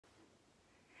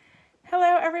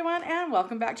everyone, and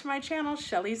welcome back to my channel,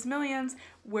 Shelly's Millions,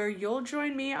 where you'll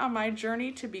join me on my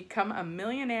journey to become a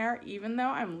millionaire, even though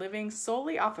I'm living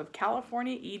solely off of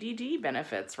California EDD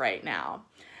benefits right now.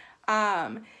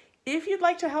 If you'd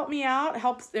like to help me out,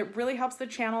 it really helps the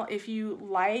channel if you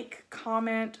like,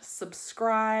 comment,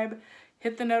 subscribe,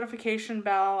 hit the notification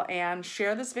bell, and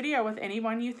share this video with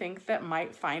anyone you think that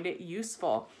might find it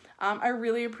useful. I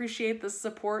really appreciate the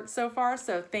support so far,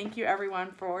 so thank you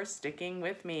everyone for sticking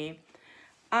with me.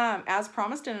 As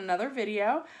promised in another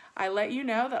video, I let you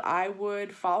know that I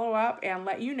would follow up and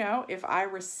let you know if I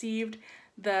received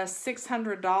the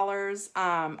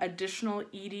 $600 additional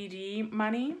EDD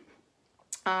money,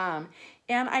 and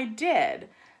I did.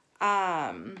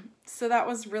 So that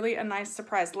was really a nice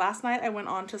surprise. Last night I went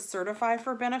on to certify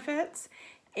for benefits,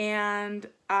 and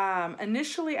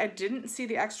initially I didn't see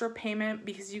the extra payment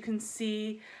because you can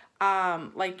see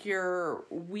like your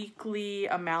weekly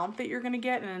amount that you're going to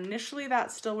get, and initially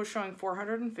that still was showing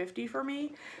 $450 for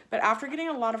me, but after getting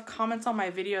a lot of comments on my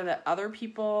video that other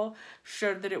people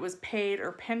showed that it was paid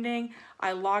or pending,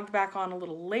 I logged back on a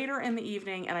little later in the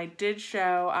evening and I did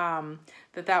show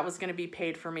that that was going to be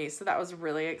paid for me, so that was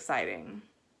really exciting.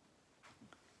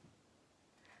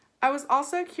 I was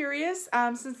also curious,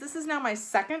 since this is now my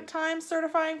second time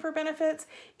certifying for benefits,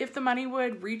 if the money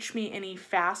would reach me any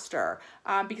faster,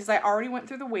 because I already went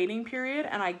through the waiting period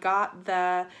and I got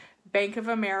the Bank of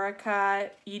America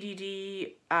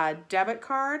EDD debit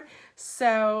card.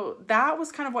 So that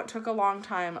was kind of what took a long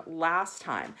time last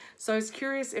time. So I was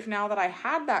curious if now that I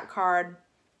had that card,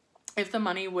 if the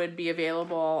money would be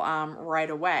available right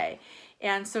away.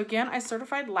 And so again, I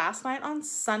certified last night on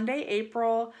Sunday,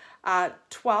 April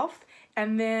 12th.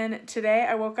 And then today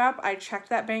I woke up, I checked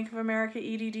that Bank of America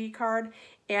EDD card,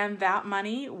 and that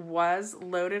money was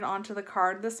loaded onto the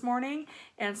card this morning.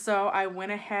 And so I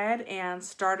went ahead and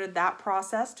started that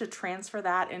process to transfer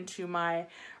that into my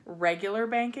regular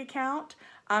bank account.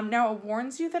 Now it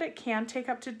warns you that it can take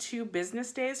up to 2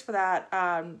 business days for that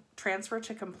transfer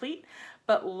to complete.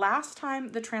 But last time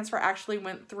the transfer actually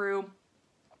went through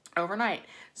overnight.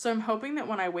 So I'm hoping that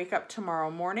when I wake up tomorrow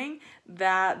morning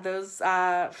that those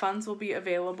funds will be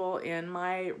available in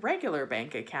my regular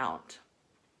bank account.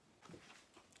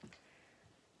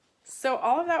 So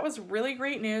all of that was really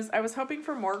great news. I was hoping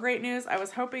for more great news. I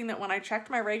was hoping that when I checked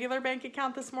my regular bank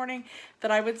account this morning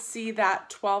that I would see that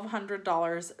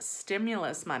 $1,200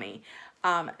 stimulus money.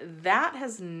 That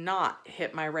has not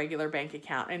hit my regular bank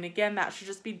account. And again, that should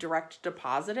just be direct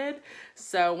deposited.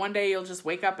 So one day you'll just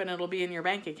wake up and it'll be in your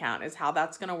bank account is how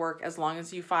that's going to work, as long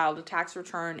as you filed a tax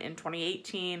return in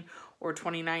 2018 or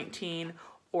 2019,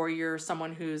 or you're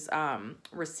someone who's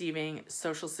receiving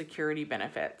Social Security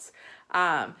benefits.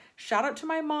 Shout out to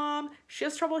my mom. She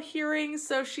has trouble hearing,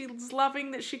 so she's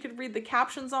loving that she could read the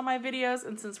captions on my videos,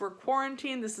 and since we're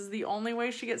quarantined, this is the only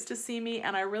way she gets to see me,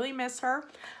 and I really miss her.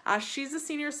 She's a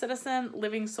senior citizen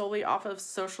living solely off of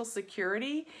Social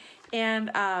Security,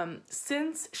 and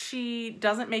since she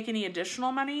doesn't make any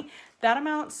additional money, that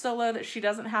amount's so low that she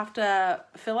doesn't have to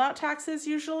fill out taxes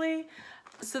usually.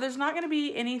 So there's not going to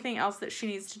be anything else that she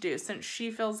needs to do since she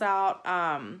fills out,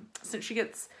 since she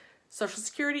gets Social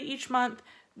Security each month.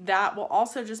 That will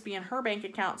also just be in her bank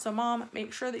account. So Mom,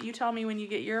 make sure that you tell me when you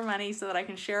get your money so that I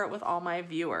can share it with all my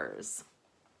viewers.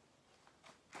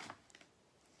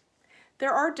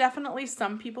 There are definitely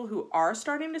some people who are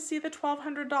starting to see the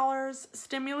 $1,200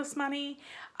 stimulus money.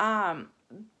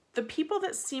 The people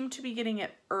that seem to be getting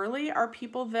it early are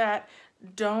people that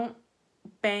don't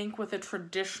bank with a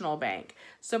traditional bank.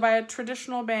 So by a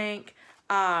traditional bank,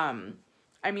 I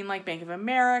mean like Bank of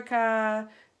America,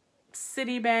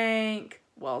 Citibank,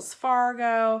 Wells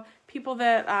Fargo, people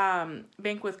that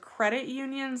bank with credit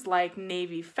unions like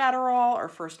Navy Federal or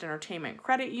First Entertainment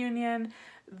Credit Union.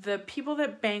 The people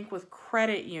that bank with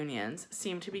credit unions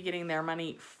seem to be getting their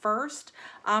money first,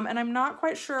 and I'm not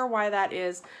quite sure why that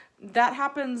is. That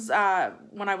happens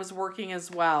when I was working as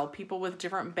well. People with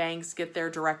different banks get their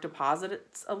direct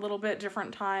deposits a little bit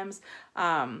different times.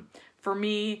 For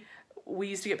me, we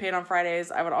used to get paid on Fridays.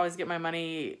 I would always get my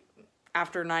money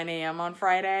after 9 a.m. on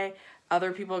Friday.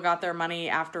 Other people got their money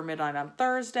after midnight on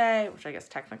Thursday, which I guess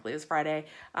technically is Friday.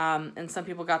 And some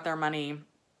people got their money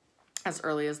as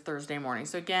early as Thursday morning.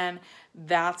 So again,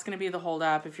 that's going to be the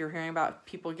holdup. If you're hearing about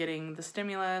people getting the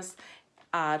stimulus,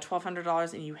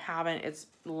 $1,200 and you haven't, it's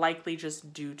likely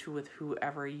just due to with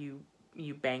whoever you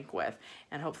bank with.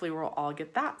 And hopefully we'll all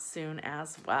get that soon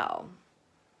as well.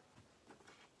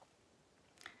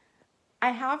 I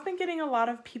have been getting a lot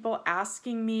of people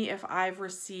asking me if I've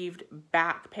received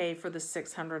back pay for the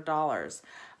 $600.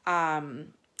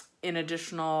 in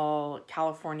additional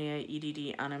California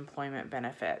EDD unemployment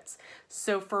benefits.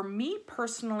 So for me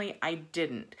personally, I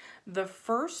didn't. The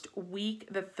first week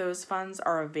that those funds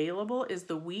are available is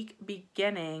the week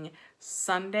beginning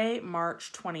Sunday,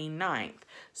 March 29th.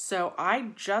 So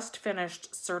I just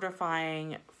finished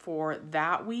certifying for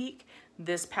that week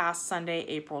this past Sunday,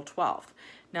 April 12th.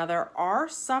 Now, there are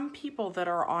some people that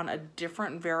are on a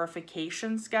different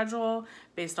verification schedule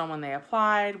based on when they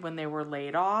applied, when they were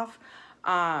laid off.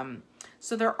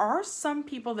 So there are some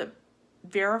people that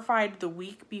verified the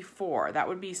week before. That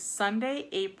would be Sunday,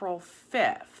 April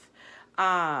 5th.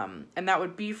 And that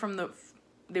would be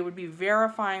they would be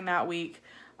verifying that week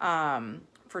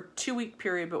for 2-week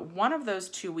period, but one of those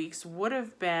 2 weeks would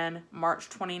have been March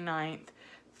 29th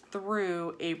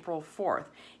through April 4th.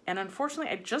 And unfortunately,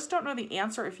 I just don't know the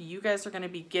answer if you guys are going to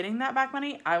be getting that back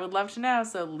money. I would love to know,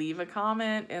 so leave a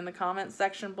comment in the comment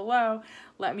section below.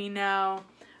 Let me know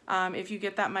if you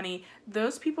get that money.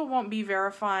 Those people won't be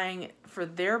verifying for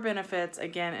their benefits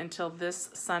again until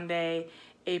this Sunday,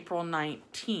 April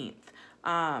 19th.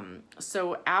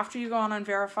 So after you go on and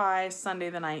verify Sunday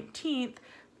the 19th,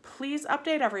 please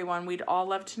update everyone. We'd all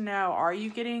love to know, are you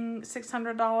getting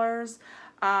 $600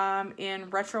 in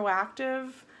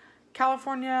retroactive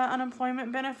California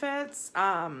unemployment benefits?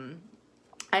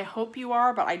 I hope you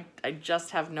are, but I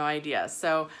just have no idea.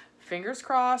 So fingers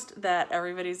crossed that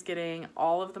everybody's getting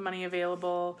all of the money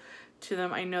available to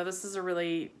them. I know this is a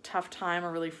really tough time,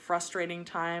 a really frustrating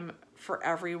time for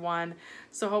everyone.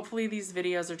 So hopefully these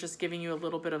videos are just giving you a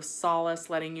little bit of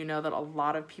solace, letting you know that a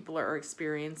lot of people are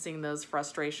experiencing those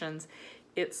frustrations.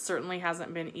 It certainly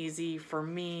hasn't been easy for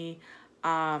me.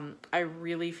 I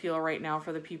really feel right now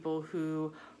for the people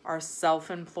who are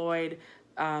self-employed,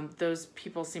 those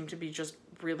people seem to be just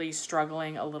really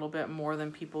struggling a little bit more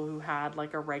than people who had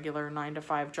like a regular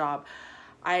 9-to-5 job.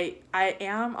 I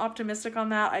am optimistic on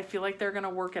that. I feel like they're going to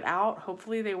work it out.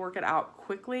 Hopefully they work it out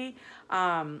quickly.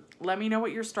 Let me know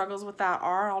what your struggles with that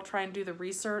are. I'll try and do the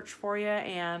research for you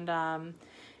and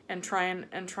try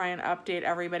and update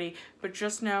everybody. But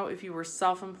just know, if you were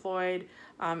self-employed,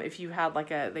 if you had like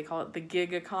they call it the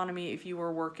gig economy, if you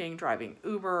were working, driving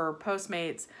Uber or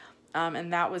Postmates,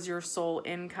 and that was your sole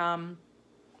income,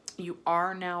 you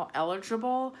are now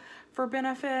eligible for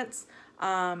benefits.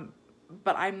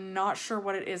 But I'm not sure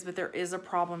what it is, but there is a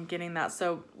problem getting that.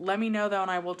 So let me know though, and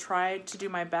I will try to do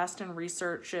my best and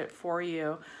research it for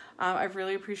you. I've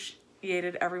really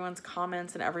appreciated everyone's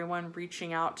comments and everyone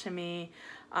reaching out to me.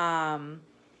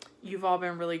 You've all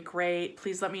been really great.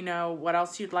 Please let me know what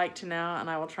else you'd like to know, and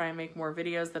I will try and make more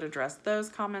videos that address those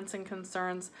comments and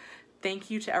concerns. Thank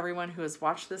you to everyone who has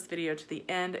watched this video to the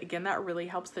end. Again, that really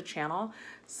helps the channel.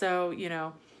 So,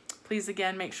 please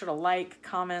again, make sure to like,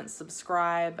 comment,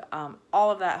 subscribe. All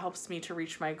of that helps me to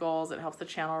reach my goals. It helps the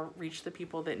channel reach the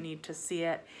people that need to see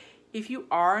it. If you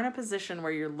are in a position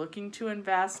where you're looking to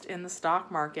invest in the stock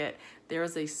market, there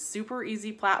is a super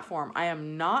easy platform. I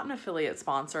am not an affiliate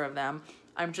sponsor of them.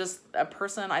 I'm just a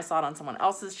person. I saw it on someone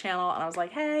else's channel and I was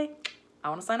like, hey, I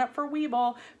want to sign up for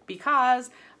Webull because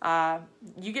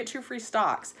you get 2 free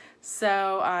stocks.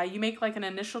 So you make like an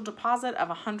initial deposit of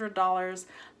 $100.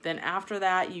 Then after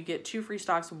that, you get 2 free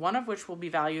stocks, one of which will be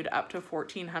valued up to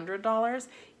 $1,400.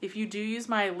 If you do use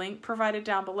my link provided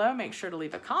down below, make sure to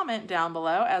leave a comment down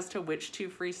below as to which 2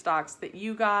 free stocks that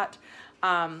you got.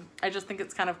 I just think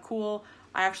it's kind of cool.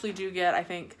 I actually do get, I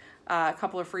think, a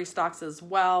couple of free stocks as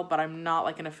well, but I'm not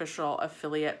like an official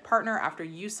affiliate partner. After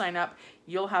you sign up,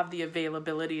 you'll have the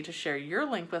availability to share your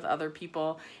link with other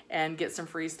people and get some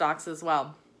free stocks as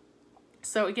well.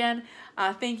 So again,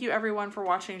 thank you everyone for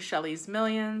watching Shelly's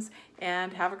Millions,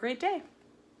 and have a great day.